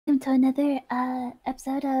to another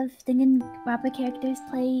episode of Danganronpa Characters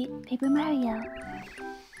Play Paper Mario.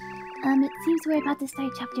 It seems we're about to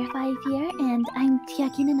start chapter 5 here, and I'm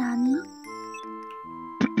Chiaki Nanami.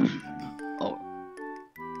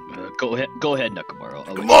 Go ahead, Nakamura.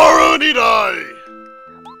 Nakamura Nidai!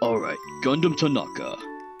 Alright, Gundam Tanaka.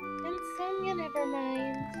 And Sonya, never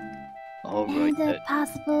mind. Alright, And a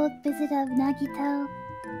possible visit of Nagito.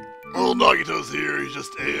 Well, Nagito's here, he's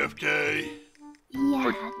just AFK.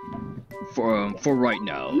 Yeah. For right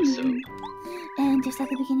now, so... And just at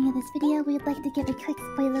the beginning of this video, we'd like to give a quick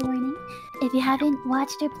spoiler warning. If you haven't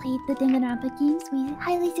watched or played the Danganronpa games, we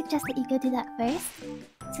highly suggest that you go do that first,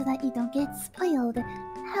 so that you don't get spoiled.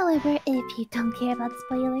 However, if you don't care about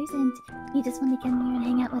spoilers and you just want to come here and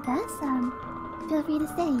hang out with us, feel free to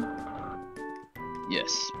stay.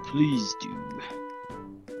 Yes, please do.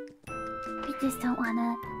 We just don't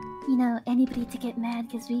wanna, anybody to get mad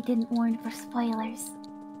because we didn't warn for spoilers.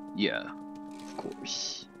 Yeah, of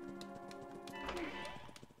course.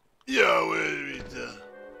 Yeah,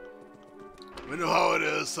 we know how it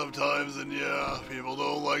is sometimes, and yeah, people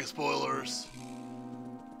don't like spoilers.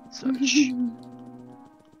 Such.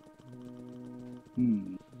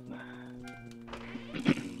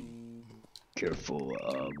 Careful,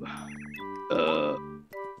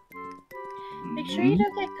 Make sure you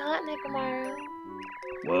don't get caught, Nakamura.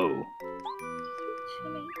 Whoa.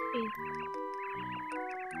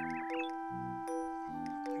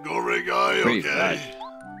 Go Ray guy, Pretty okay. fat.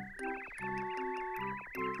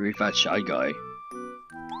 Pretty fat shy guy.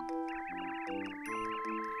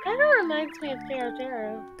 Kinda reminds me of Taro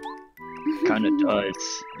Taro. Kinda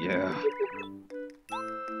does, yeah.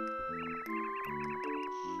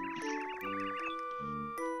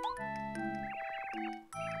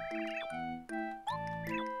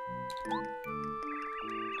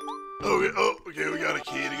 Okay, we got a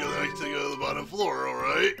key to go to the bottom floor,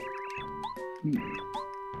 alright?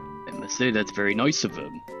 I must say that's very nice of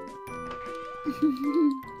him.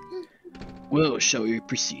 Well, shall we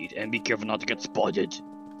proceed, and be careful not to get spotted.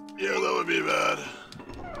 Yeah, that would be bad.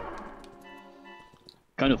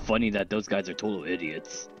 Kind of funny that those guys are total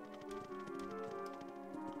idiots.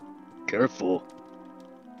 Careful.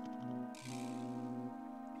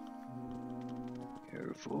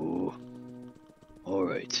 Careful.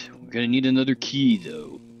 Alright, we're gonna need another key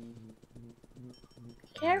though.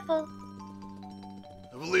 Careful.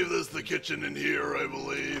 I believe this is the kitchen in here, I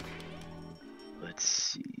believe. Let's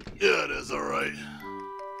see. Yeah, it is, alright.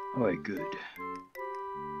 Alright, good.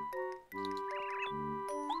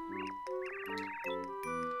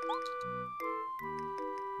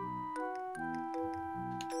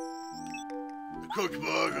 The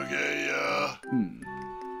cookbook, okay, yeah.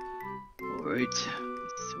 Alright,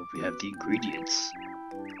 let's hope we have the ingredients.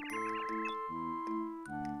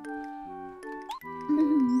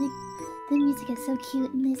 The music is so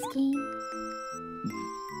cute in this game.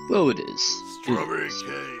 Well, it is. Strawberry It is.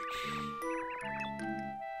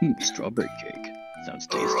 cake. Strawberry cake. Sounds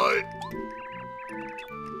tasty. Alright.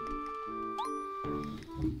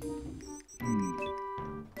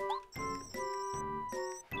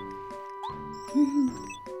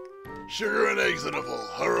 Sugar and eggs in a bowl,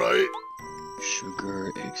 alright?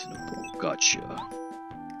 Sugar, eggs in a bowl. Gotcha.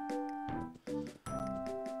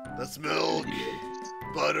 That's milk, Idiots.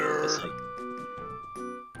 butter, That's like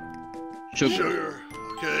sugar.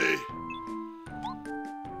 okay.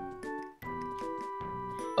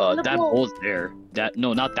 The That bowl. bowl's there.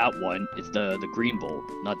 No, not that one. It's the green bowl.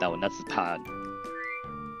 Not that one. That's the pan.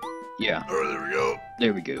 Yeah, Alright, there we go.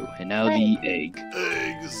 there we go. And now Right. the egg.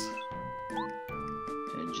 Eggs.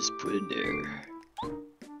 And just put it there.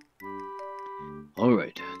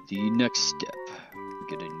 Alright, the next step. We're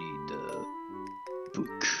gonna need the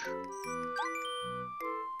book.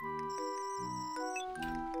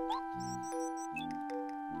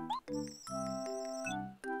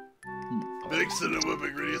 Mix it and whip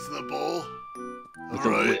ingredients in the bowl. With a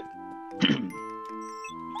Alright. whip.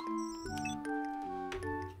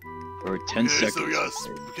 For 10 Okay, seconds. so we got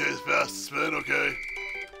fast spin, okay.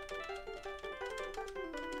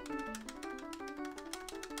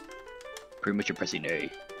 Pretty much you're pressing A.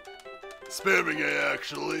 Spamming A,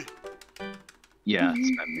 actually. Yeah,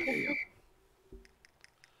 spam A. Yeah.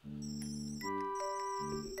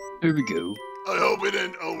 There we go. I hope we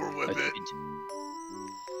didn't overwhip it.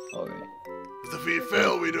 Alright. Because if we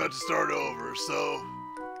fail, we do have to start over, so...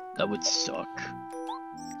 That would suck.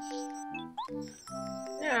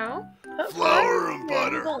 No. Put Flour and there you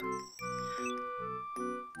butter. go.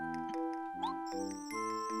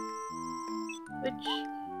 Which...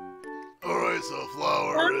 Alright, so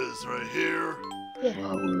flour is right here. Yeah.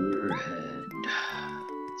 Flour and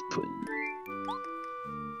let's put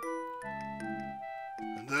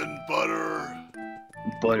Then butter.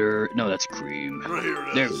 Butter. No, that's cream. Right here it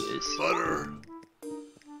is. There it is. Butter.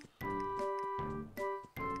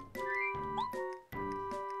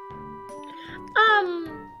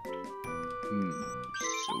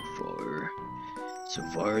 So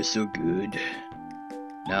far, so good.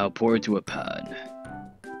 Now pour into a pan.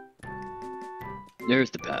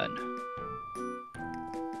 There's the pan.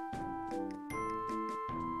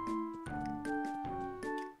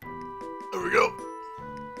 There we go.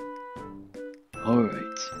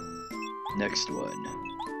 Alright. Next one.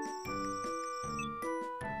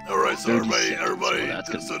 Alright, so 30 seconds. everybody, Well, that's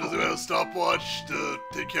gonna so be does it have a stopwatch to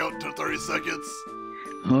count to 30 seconds?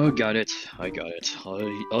 Oh, got it. I got it.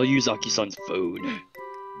 I'll use Aki-san's phone.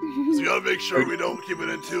 So you gotta make sure we don't keep it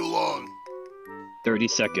in too long. 30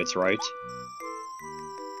 seconds, right?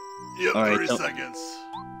 Yep, All right, 30 seconds.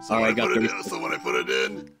 So all when right, I got put it 30 in, so when I put it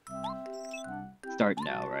in, Start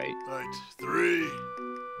now, right? right, 3,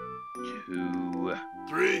 2,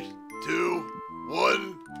 3, 2,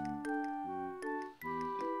 1.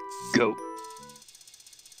 go.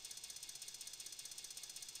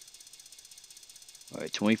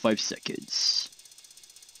 Alright, 25 seconds.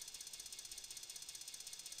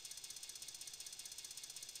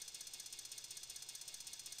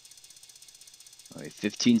 Alright,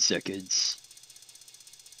 15 seconds.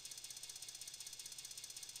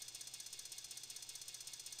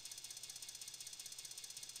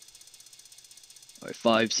 Alright,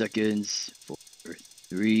 5 seconds. 4,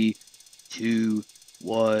 3, 2,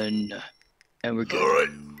 1. And we're good. Alright.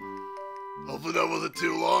 Hopefully that wasn't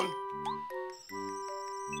too long.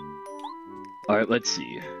 Alright, let's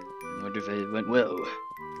see. I wonder if it went well.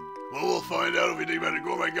 Well, we'll find out if we dig about it.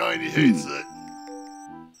 Go my guy and he hates it.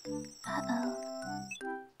 Uh-oh.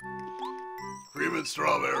 Cream and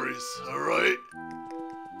strawberries. Alright.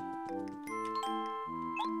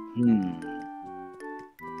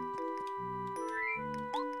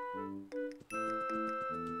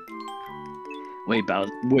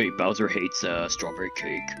 Wait, Bowser hates strawberry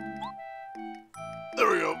cake. There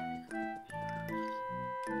we go.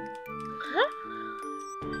 Huh?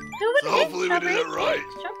 Who would So hate hopefully we did strawberry it right. cake?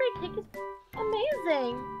 Strawberry cake is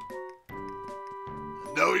amazing.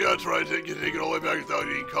 Now we gotta try to take it all the way back without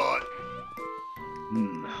getting caught.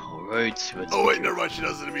 Alright. Oh wait, never mind, she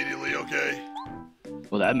does it immediately, okay.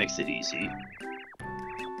 Well, that makes it easy.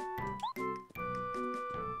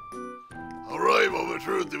 Alright, moment of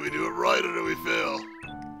truth, did we do it right or did we fail?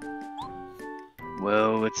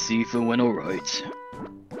 Well, let's see if it went alright.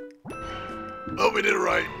 Oh, we did it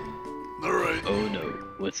right. Alright. Oh no,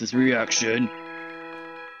 what's his reaction?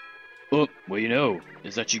 Oh, well you know,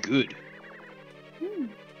 it's actually good.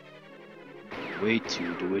 Way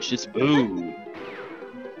too delicious. Ooh.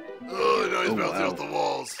 Oh, now he's Oh, bouncing wow. off the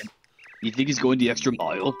walls. You think he's going the extra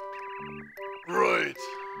mile? Right.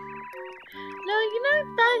 No, you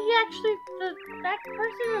know that that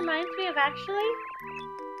person reminds me of actually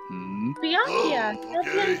Bianca. Oh, That's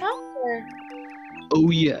okay. the imposter. Oh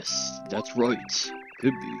yes, that's right.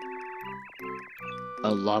 Could be.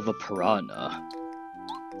 A lava piranha.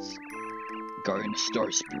 Guardian Star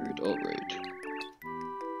Spirit, alright.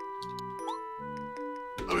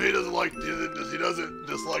 I mean, he doesn't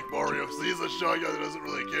dislike Mario, so he's a shy guy that doesn't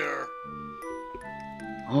really care.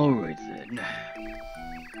 Alright then.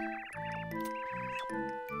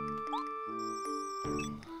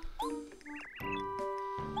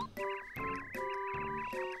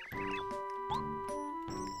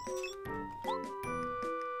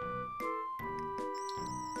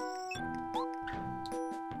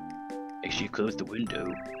 Actually, close the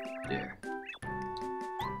window. There.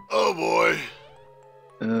 Oh boy.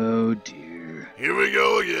 Oh dear. Here we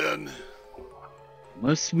go again.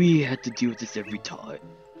 Must we have to deal with this every time?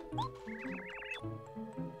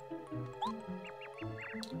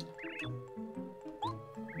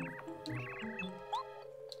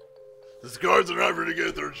 These guards are not really good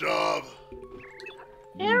at their job.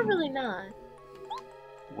 They're really not.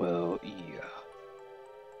 Well, yeah.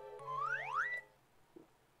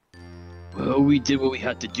 Well, we did what we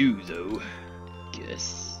had to do, though.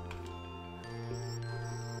 Guess.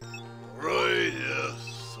 Right,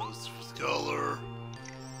 yes. So it's color.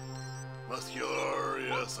 Muscular,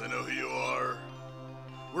 yes, I know who you are.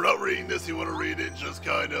 We're not reading this, you want to read it, just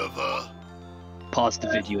kind of, Pause the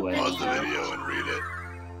video and pause the video and read it.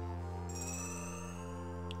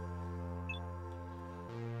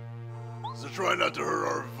 So try not to hurt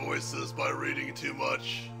our voices by reading too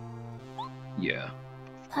much. yeah.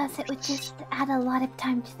 Plus, it would just add a lot of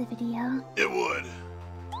time to the video. It would.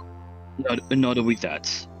 Not only that,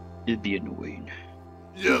 it'd be annoying.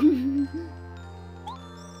 Yep.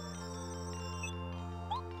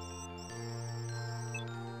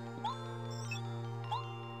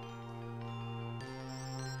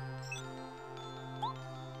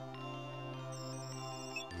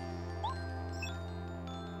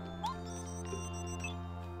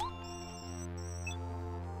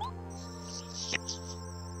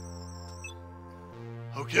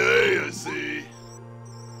 Okay, I see.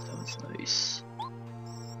 Sounds nice.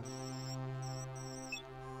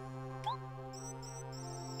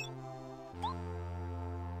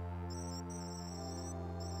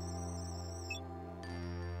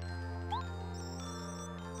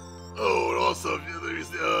 Oh, and also,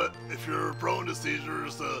 if you're prone to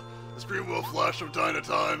seizures, the screen will flash from time to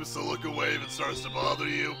time, so look away if it starts to bother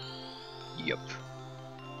you. Yep.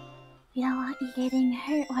 We don't want you getting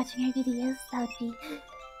hurt watching our videos. That would be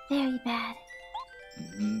very bad.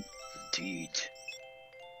 Indeed.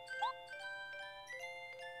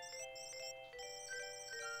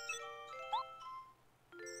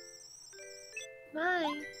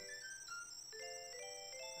 My.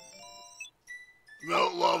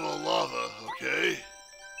 Melt lava, okay?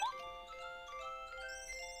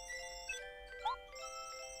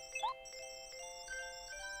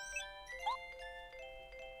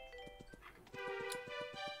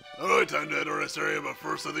 Alright, time to enter this area, but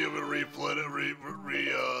first I think I'm gonna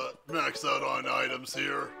max out on items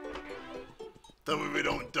here. That way we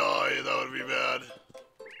don't die, that would be bad.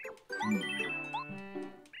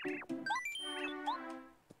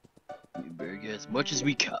 We better get as much as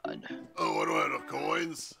we can. Oh, what do I have, enough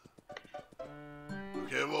coins?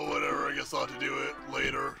 Okay, well whatever, I guess I'll have to do it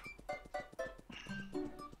later.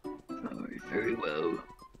 Alright, very well.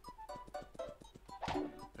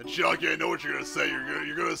 And Shocky, I know what you're gonna say.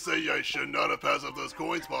 You're gonna say I should not have passed up those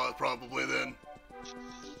coin spots, probably then.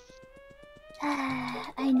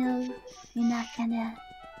 I know you're not gonna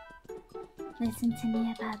listen to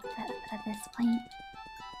me about at this point.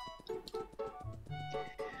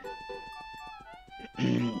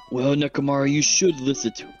 Well, Nekomara, you should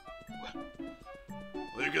listen to.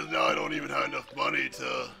 Because now I don't even have enough money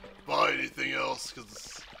to buy anything else.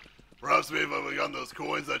 Because perhaps maybe if I would have gotten those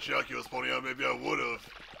coins that Shocky was pointing out, maybe I would have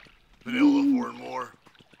been able to afford more.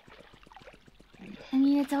 I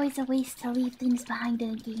mean, it's always a waste to leave things behind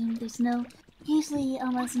in a game. There's usually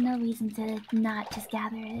almost no reason to not just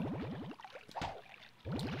gather it.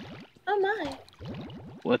 Oh my.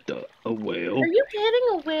 What the? A whale? Are you getting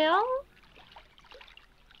a whale?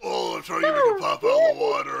 Oh, I'm trying to make it pop out of the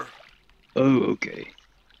water. Oh, okay.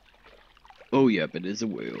 Oh, yeah, but it's a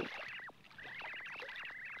whale.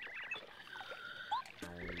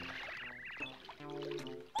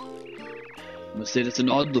 I must say that's an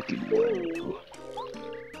odd-looking one.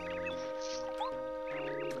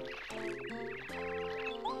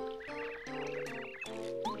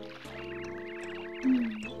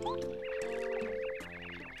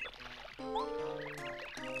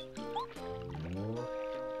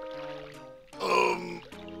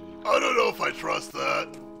 I don't know if I trust that.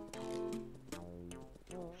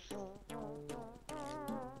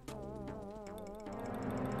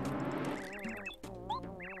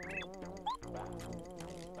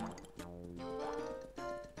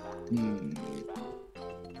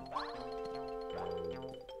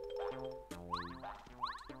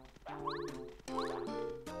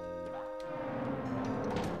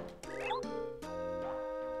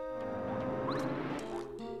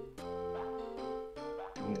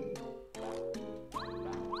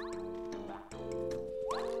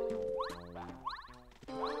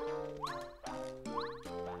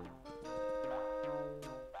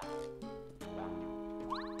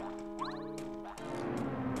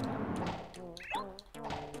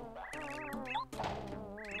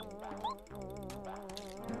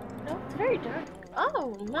 Very dark.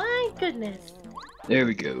 Oh my goodness. There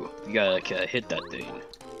we go. You gotta hit that thing.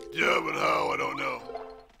 Yeah, but how? I don't know.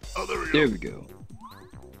 Oh, there we go. There we go.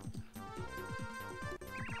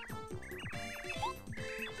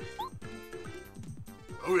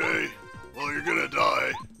 Okay. Well, you're gonna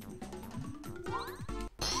die.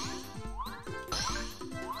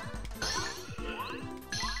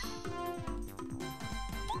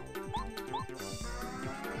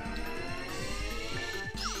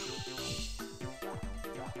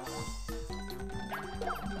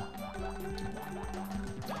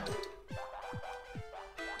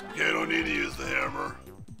 Okay, I don't need to use the hammer.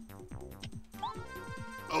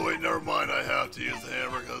 Oh wait, never mind, I have to use the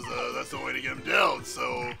hammer because that's the way to get him down,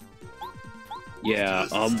 so... Yeah,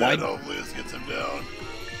 instead, hopefully this gets him down.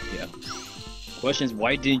 Yeah. Question is,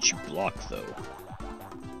 why didn't you block, though?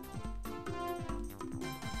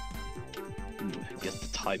 I guess the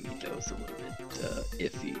timing, though, is a little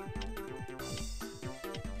bit, iffy.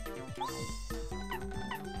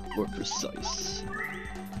 More precise.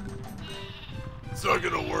 It's not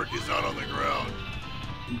gonna work, he's not on the ground.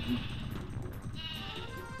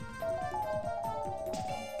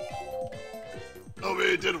 Oh,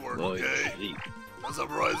 maybe it did work, okay. That's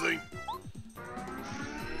uprising.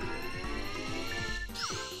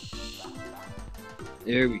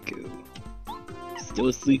 There we go. Still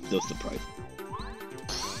asleep, no surprise.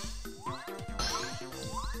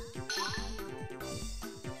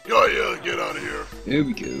 Oh yeah, get out of here. There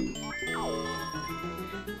we go.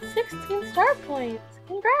 16 star points.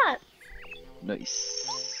 Congrats.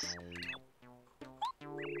 Nice.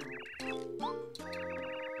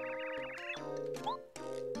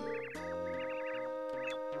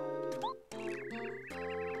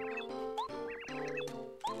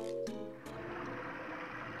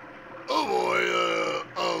 Oh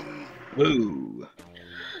boy, Whoa.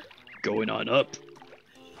 Going on up.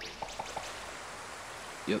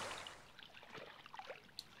 Yep.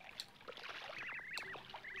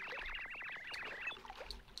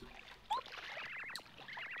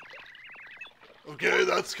 okay,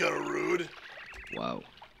 that's kind of rude. Wow.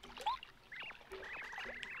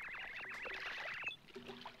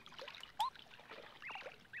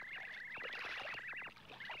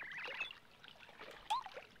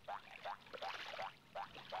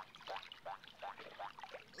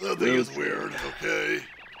 That thing is weird, okay.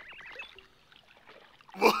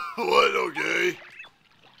 What, okay?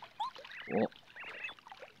 Well,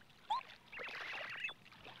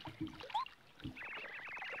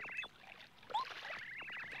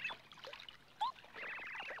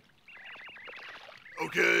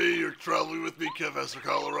 Okay, you're traveling with me, Professor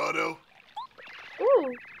Colorado.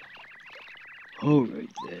 Ooh. alright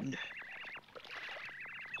then.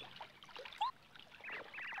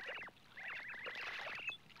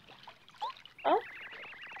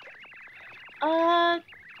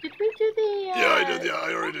 Did we do the, Yeah, I did. Yeah,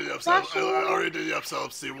 I already did the episode. flashing I one? already did the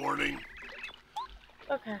epilepsy warning.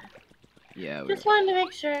 Okay. Yeah, Just wanted to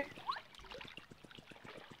make sure.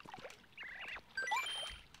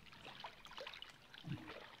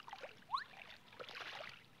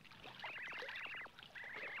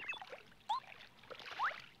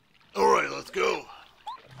 All right, let's go.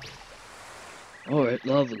 alright,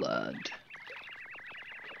 Lava Land.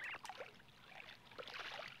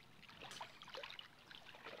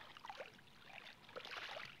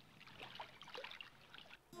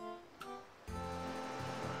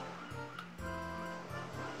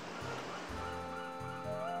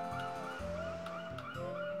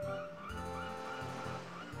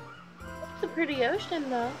 It's a pretty ocean,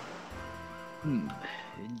 though.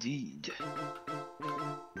 Indeed.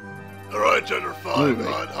 All right, Chapter 5,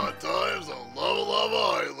 Alright. hot times on Lava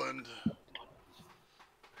Lava Island.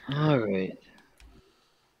 Alright.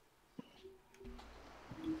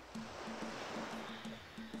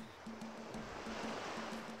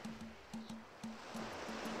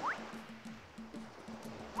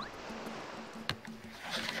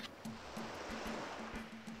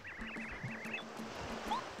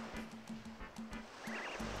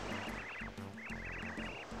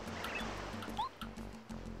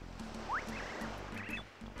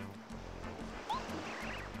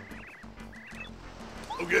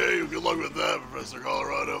 Okay, good luck with that, Professor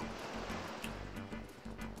Colorado.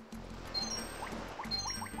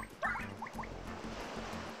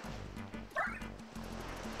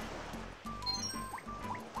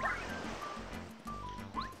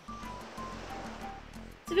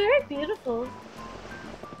 It's very beautiful.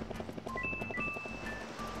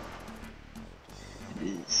 It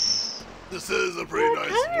is. This is a pretty Well, it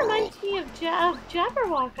nice kind of world. reminds me of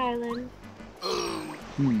Jabberwock Island.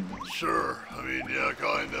 Sure. I mean, yeah,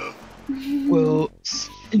 kind of. Well,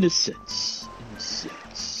 in a sense. In a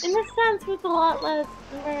sense. In a sense, with a lot less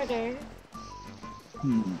murder.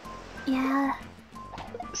 Yeah.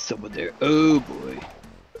 Someone there. Oh boy.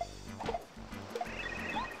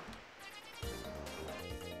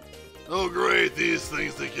 Oh, great, these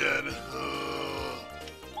things again.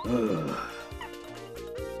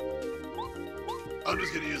 I'm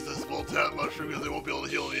just gonna use this full tap mushroom because they won't be able to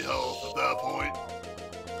heal any health at that point.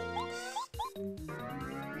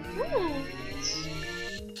 Hmm.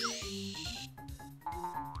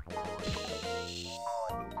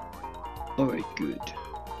 Alright, good.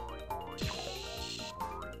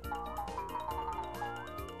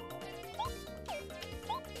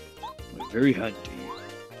 Very handy.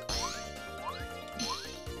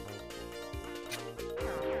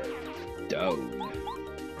 Down.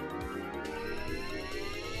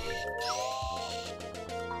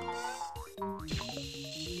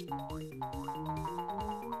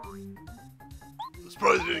 I'm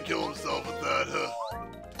surprised he didn't kill himself with that, huh?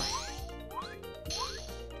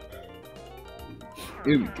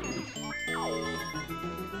 Here we go.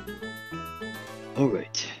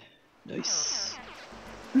 Alright. Nice.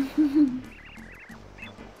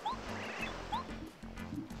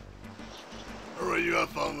 Alright, you have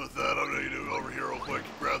fun with that. I'm gonna do over here real quick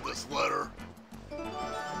and grab this letter.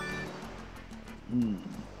 Hmm.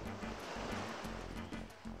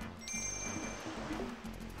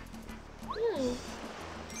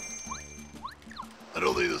 I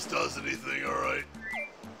don't think this does anything, alright.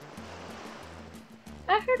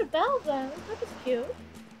 I heard a bell though. That was cute.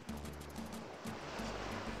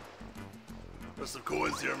 There's some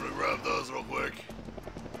coins here, I'm gonna grab those real quick.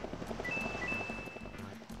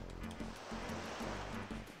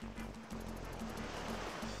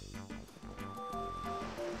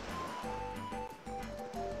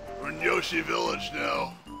 We're in Yoshi Village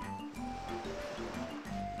now.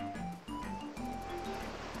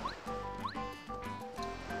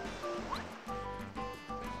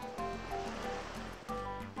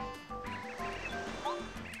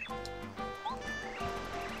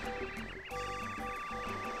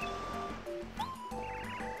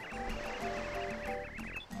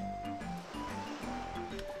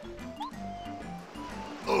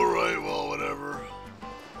 Alright, well, whatever.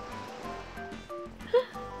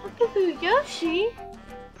 Look at the Yoshi.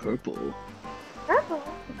 Purple. Purple.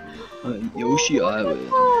 Yoshi Oh, Island.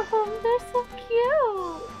 look at them. They're so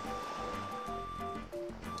cute.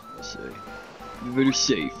 I'll say. We better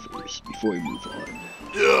save first before we move on.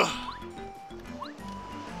 Yeah.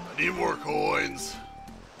 I need more coins.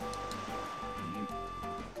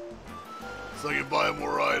 So I can buy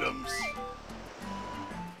more items.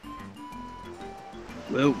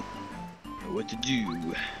 Well, know what to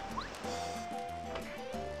do.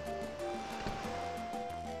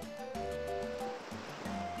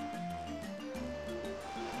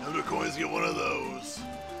 Under coins, get one of those.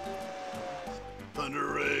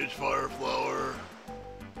 Thunder Rage, Fire Flower.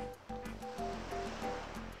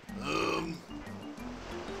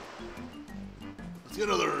 Let's get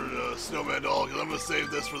another snowman doll, because I'm going to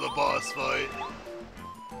save this for the boss fight.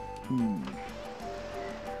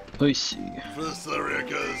 I see. For this area,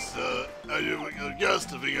 because as you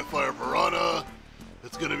guessed, if you get Fire Piranha,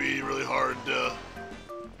 it's going to be really hard to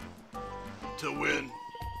win.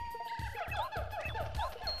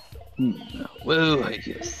 Well, I Look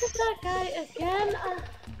guess. at that guy again.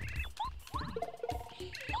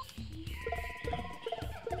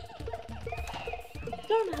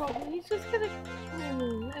 Don't help him. He's just gonna.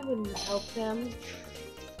 I wouldn't help him.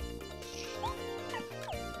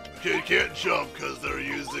 Okay, you can't jump because they're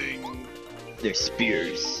using... They're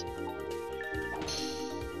spears.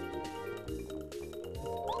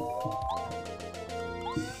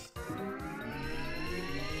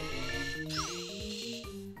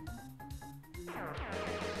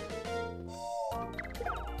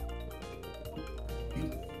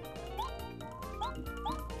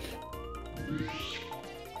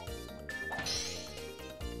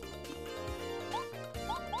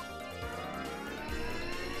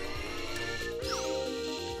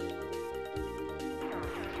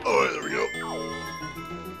 Alright, there we go.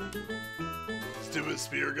 Stupid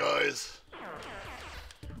spear guys.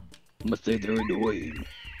 Must say they're annoying.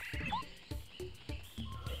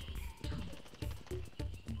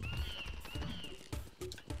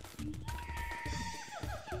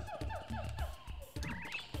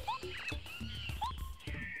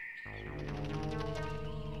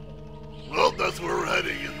 Well, that's where we're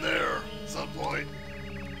heading, in there at some point.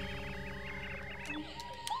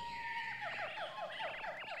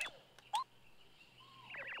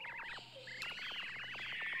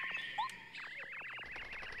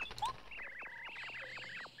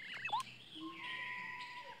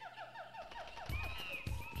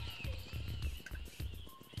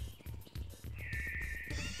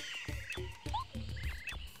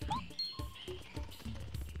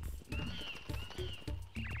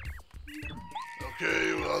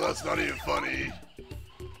 Okay, well, that's not even funny.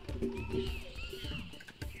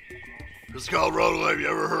 Miss Colorado, have you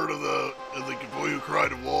ever heard of the boy who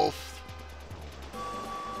cried wolf?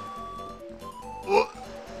 What?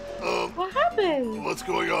 What happened? What's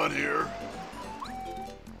going on here?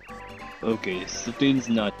 Okay, something's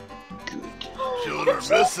not good. Children are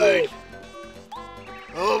missing.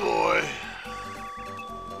 Oh boy.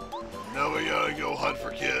 Now we gotta go hunt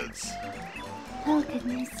for kids. Oh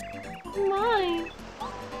goodness. Mine.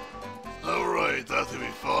 Alright, that's gonna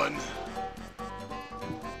be fun.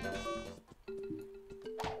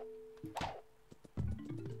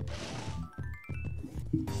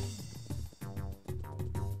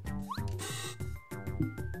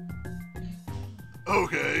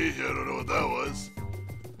 Okay, I don't know what that was.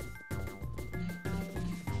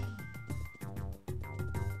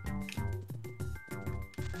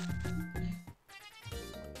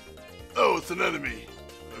 Oh, it's an enemy.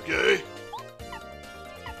 Okay.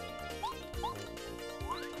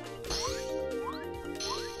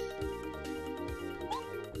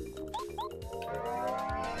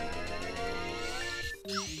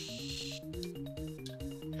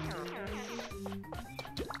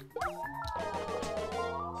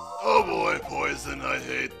 Oh boy, poison, I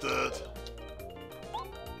hate that.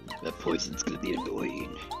 That poison's gonna be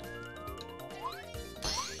annoying.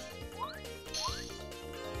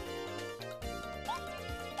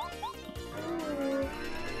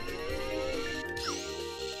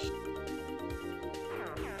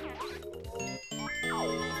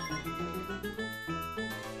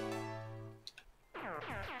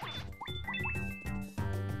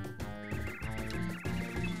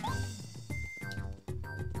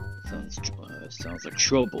 Sounds like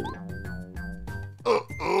trouble. Oh,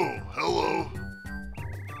 hello.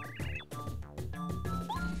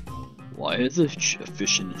 Why is a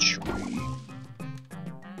fish in a tree?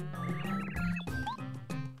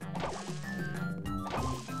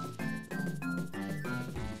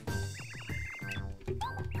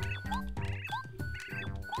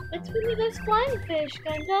 It's one of those flying fish,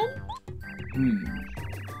 Gundam.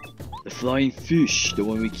 The flying fish, the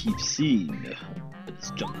one we keep seeing.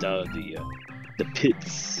 It's jumped out of the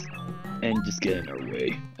pits and just get in our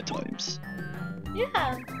way at times.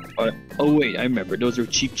 Yeah. Oh wait, I remember. Those are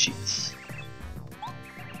cheap cheats.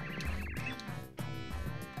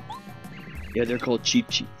 Yeah, they're called cheap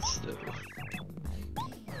cheats, though.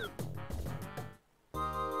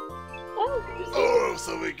 Oh,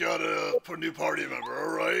 so we got a new party member,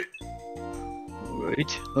 alright?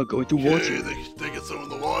 Alright, I'll go into water. They get some in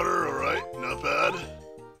the water, alright, not bad.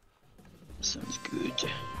 Sounds good.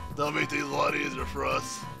 That'll make things a lot easier for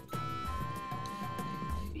us.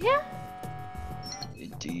 Yeah.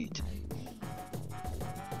 Indeed.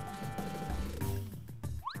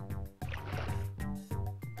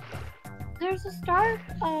 There's a star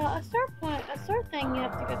point, a star thing you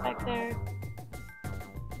have to get back there.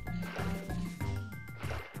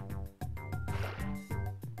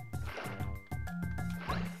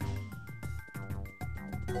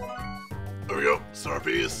 There we go, star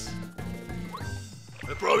piece.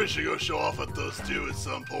 I probably should go show off at those two at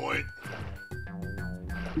some point.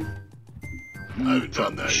 I haven't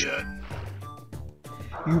done that yet.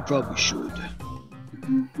 You probably should.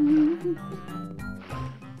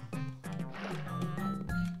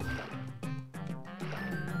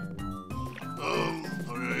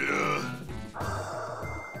 Okay,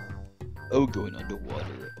 Oh, going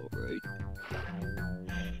underwater, alright.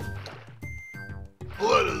 well,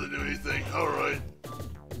 that doesn't do anything, alright.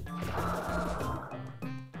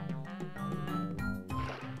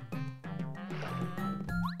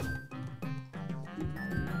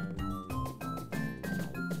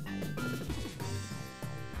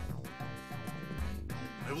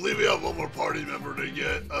 I believe we have one more party member to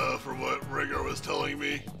get, for what Rigger was telling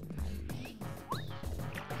me.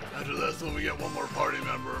 After that's when we get one more party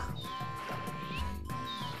member.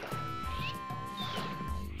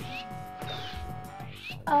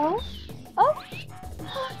 Oh? Oh!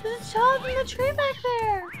 There's a child in the tree back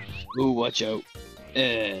there! Oh, watch out.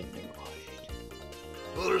 And never mind.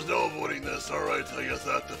 Well, there's no avoiding this, alright, I guess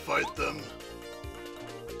I have to fight them.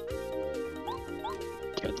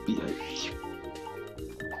 Got to be out.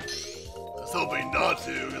 I was hoping not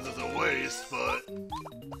to, because it's a waste, but...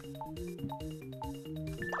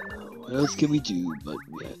 What else can we do, but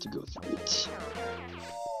we have to go through it.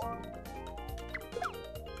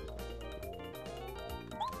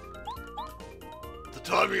 The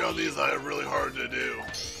timing on these I have really hard to do.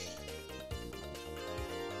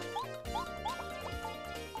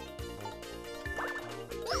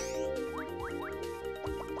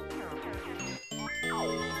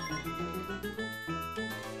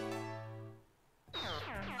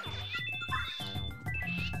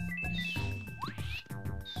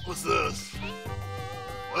 What's this?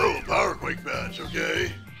 Oh, a power quake badge,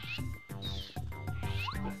 okay.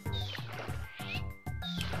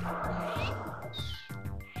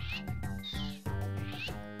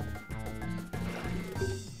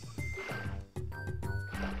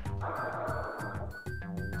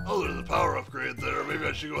 Oh, there's a power upgrade there. Maybe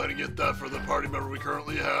I should go ahead and get that for the party member we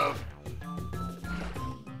currently have.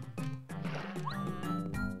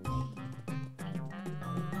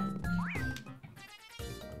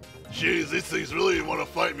 Jeez, these things really want to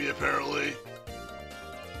fight me, apparently.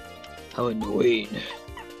 How annoying.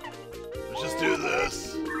 Let's just do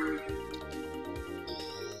this. I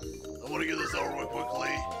want to get this over with quickly.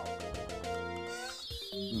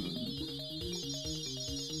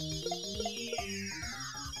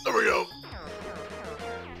 There we go.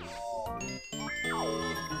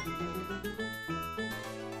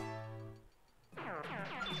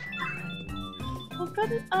 Oh,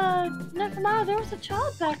 good. Nevermind, there was a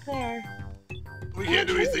child back there. We can't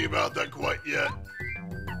do anything about that quite yet.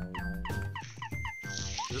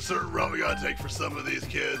 There's a certain route we gotta take for some of these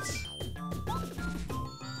kids.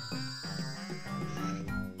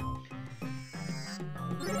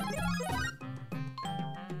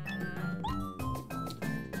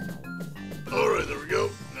 Alright, there we go.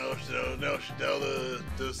 Now she's down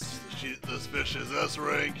the suspicious S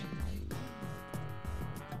rank.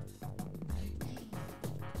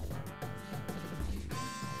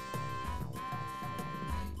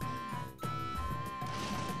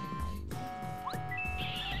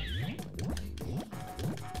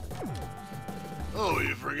 Oh,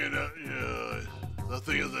 you friggin' yeah. That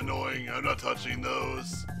thing is annoying. I'm not touching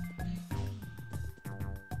those.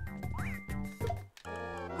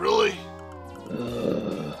 Really?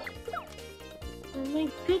 Oh my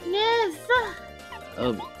goodness!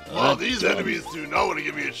 Wow, these enemies do not want to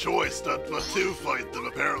give me a choice but to fight them,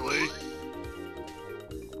 apparently.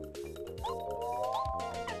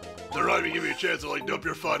 They're not even giving me a chance. They're like, nope,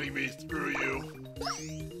 you're fighting me. Screw you.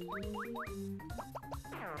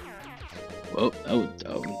 Well, that was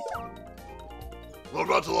down. Well, I'm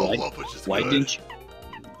about to level up, which is Why good. didn't you?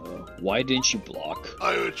 Why didn't you block?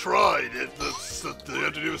 I tried. They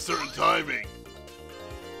have to do a certain timing.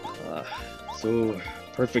 So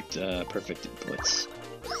perfect inputs.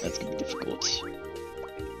 That's gonna be difficult.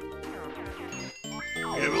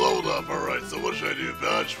 Okay, we leveled up. All right. So what should I do?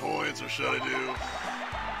 Badge points, or should I do?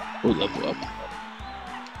 Oh, level up.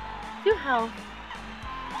 Do health.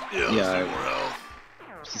 Yeah, let's do more health.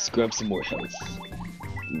 Just grab some more health.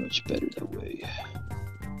 Be much better that way.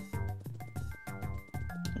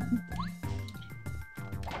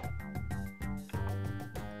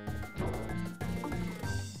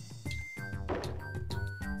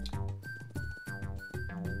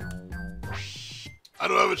 I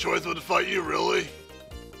don't have a choice but to fight you, really?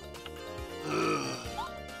 Ugh.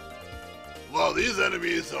 Wow, these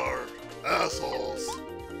enemies are assholes.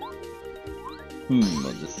 Well,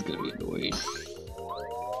 this is gonna be annoying.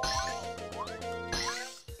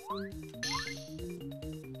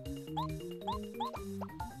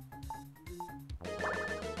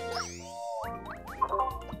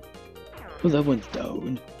 Oh, that one's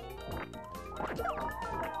down.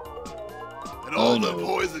 And all of them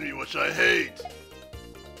poison me, which I hate.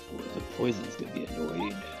 Oh, the poison's gonna be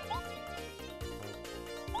annoying.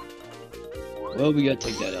 Well, we gotta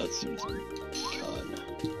take that out soon as we can.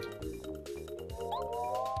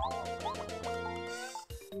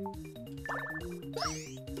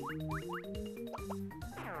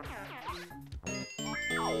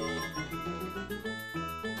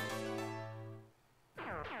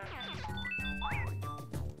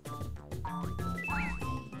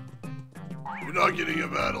 You're not getting a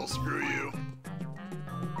battle, screw you.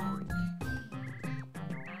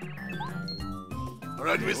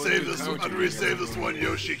 Alright, after we save this one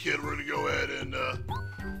Yoshi kid, we're gonna go ahead and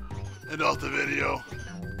end off the video.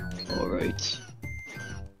 Alright.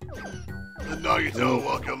 And Nagito,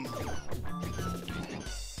 welcome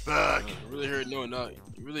back. You really heard no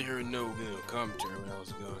commentary when I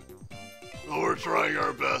was gone. Well, we're trying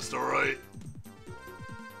our best, alright?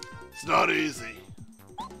 It's not easy.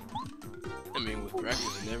 I mean, with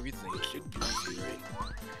practice and everything, it should be easy, right?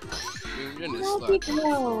 I mean, we're in this No, slot.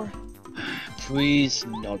 people. Please,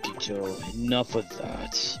 Nagito, enough of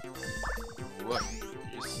that. What?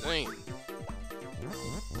 You're saying?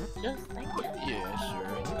 Just like it. Yeah, sure.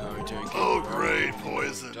 Commentary. Oh, came great, around.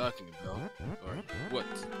 poison. Talking about, or what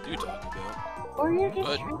do you talk about? Or you're just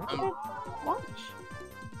But, trying to watch.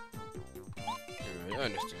 Alright, I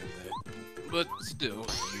understand that. But still,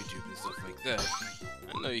 YouTube and stuff like that,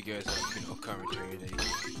 I know you guys have, commentary that you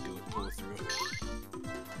can pull through.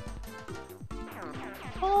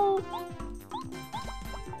 Oh.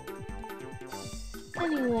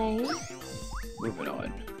 Anyway. Moving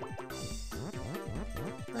on.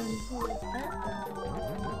 Who is that?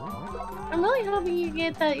 I'm really hoping you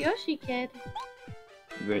get that Yoshi kid.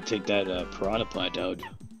 You better take that piranha plant out.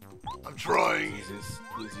 I'm trying. Is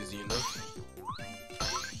this easy enough?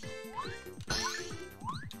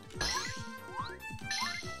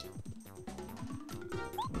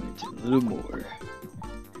 Wait, a little more.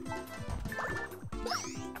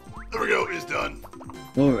 There we go, he's done.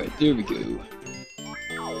 Alright, there we go.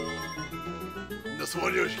 This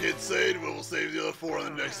one Yoshi kid saved, but we'll save the other 4 in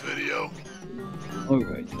the next video.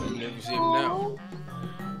 Alright You then. never see him now.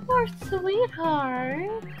 Poor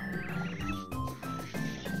sweetheart.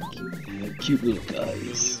 Cute little He guys.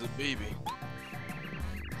 is a baby.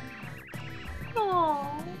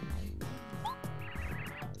 Aww.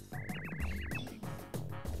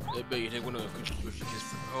 I bet you take one of those Yoshi kids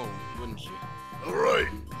from home, wouldn't you?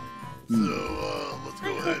 Alright. So, let's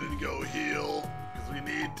go ahead and go heal, because we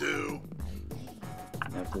need to.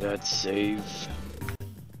 After that, save.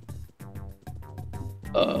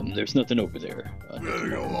 There's nothing over there. We gotta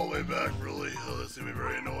go all the way back, really. Oh, that's gonna be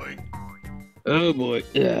very annoying. Oh boy.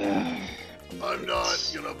 Yeah. I'm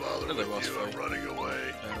not gonna bother Another with boss you. I'm fight. running away.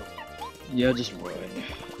 Yeah, just run.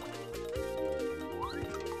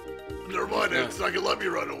 Never mind, it's not gonna let me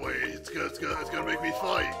run away. It's gonna make me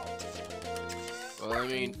fight. Well, I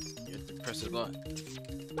mean, you have to press a button.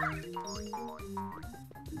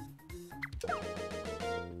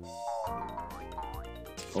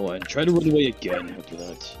 Hold on, try to run away again after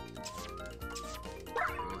that.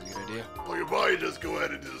 Really good idea. Well, you probably just go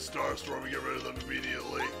ahead and do the Star Storm and get rid of them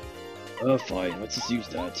immediately. Oh, fine, let's just use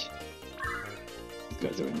that. These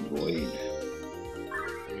guys are annoying.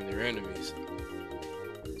 I mean, they're enemies.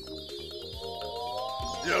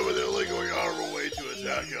 Yeah, but they're only going out of our way to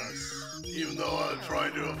attack us, even though I'm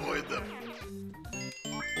trying to avoid them.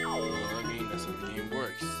 Well, I mean, that's how the game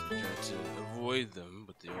works. You try to avoid them,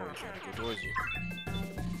 but they always try to go towards you.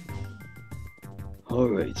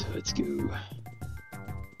 Alright, let's go.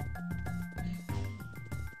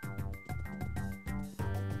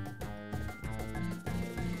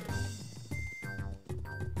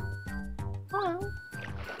 Well,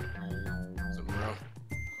 Something wrong?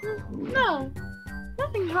 no,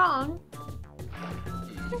 nothing's wrong.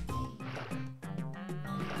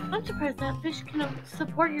 I'm surprised that fish can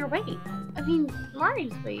support your weight. I mean,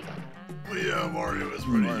 Mario's weight. Well, yeah, Mario is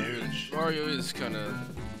pretty huge. Mario is kind of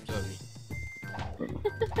chubby.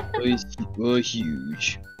 Well,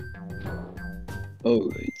 huge.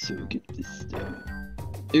 Alright, so we'll get this down.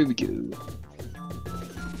 There we go.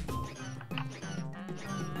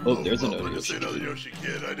 Oh, there's another We're just Yoshi. another Yoshi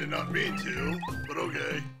kid. I did not mean to, but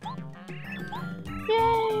okay.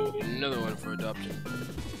 Yay! Another one for adoption.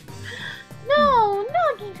 No,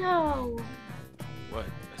 Nagito! What?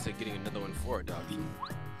 I said getting another one for adoption.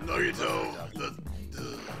 Nagito,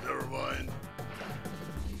 never mind.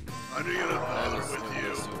 I'm not gonna bother That's with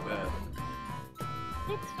so you. bad.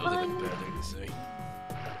 It's That was like a fine. bad thing to say.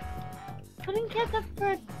 Putting kids up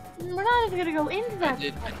for... We're not even gonna go into that.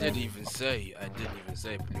 I didn't even say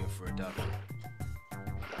putting it for adoption.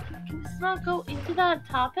 Can we just not go into that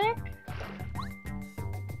topic?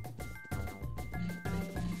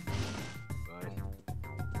 Fine.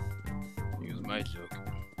 Use my joke.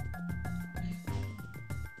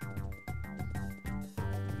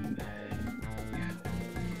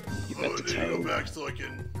 You Oh, got I the need to go tower. back so I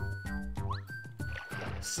can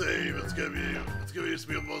save. It's gonna just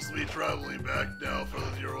be mostly me traveling back now, for those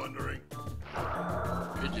of you who are wondering.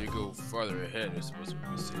 I need you to go farther ahead. It's supposed to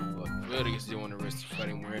be safe, but I guess you don't want to risk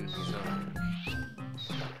fighting more enemies, huh?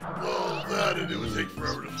 Well, that and it would take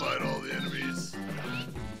forever to fight all the enemies.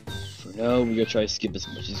 For now, we're gonna try to skip as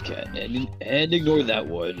much as we can and ignore that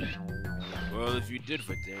one. Well, if you did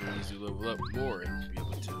fight the enemies, you level up more and be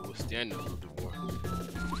able to withstand them a little bit more.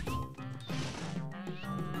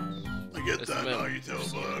 I get That's that, the man.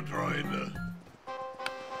 Nagito, but I'm trying to.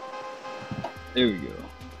 There we go.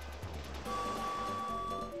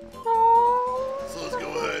 So let's go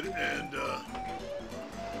ahead and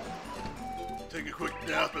take a quick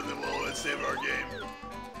nap, and then we'll save our game.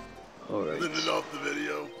 Alright. Then end off the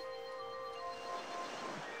video.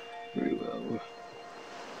 Very well.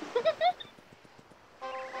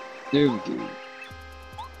 There we go.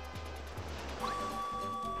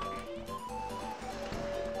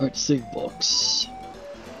 Alright, save box.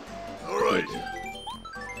 Alright.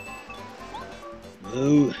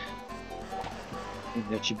 No. I think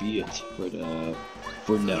that should be it for now.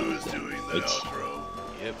 Who's then, doing the right? outro?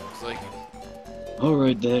 Yep, looks like it.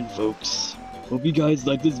 Alright then, folks. Hope you guys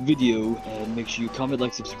like this video, and make sure you comment,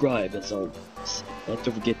 like, subscribe, as always. And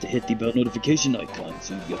don't forget to hit the bell notification icon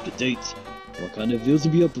so you'll be up to date on what kind of videos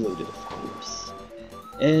will be uploaded, of course.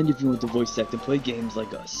 And if you want to voice act and play games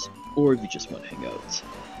like us, or if you just want to hang out,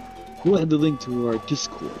 we'll have the link to our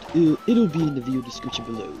Discord. It'll be in the video description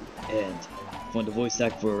below. And if you want to voice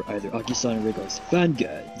act for either Aki-san or Regar's fan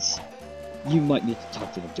guides, you might need to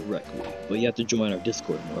talk to them directly, but you have to join our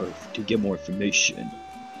Discord to get more information.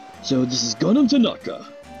 So this is Gundam Tanaka.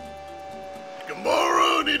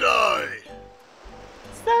 Gamaro Nidai!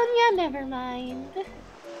 Sonia, never mind.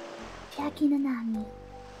 Jackie Nanami.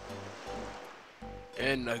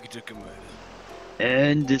 And Nagito Kamada.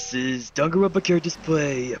 And this is Danganronpa Characters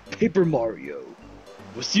Play Paper Mario.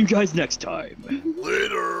 We'll see you guys next time.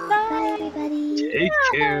 Later! Bye, everybody.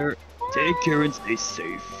 Take care and stay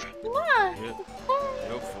safe. Mwah. Yep,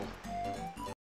 helpful.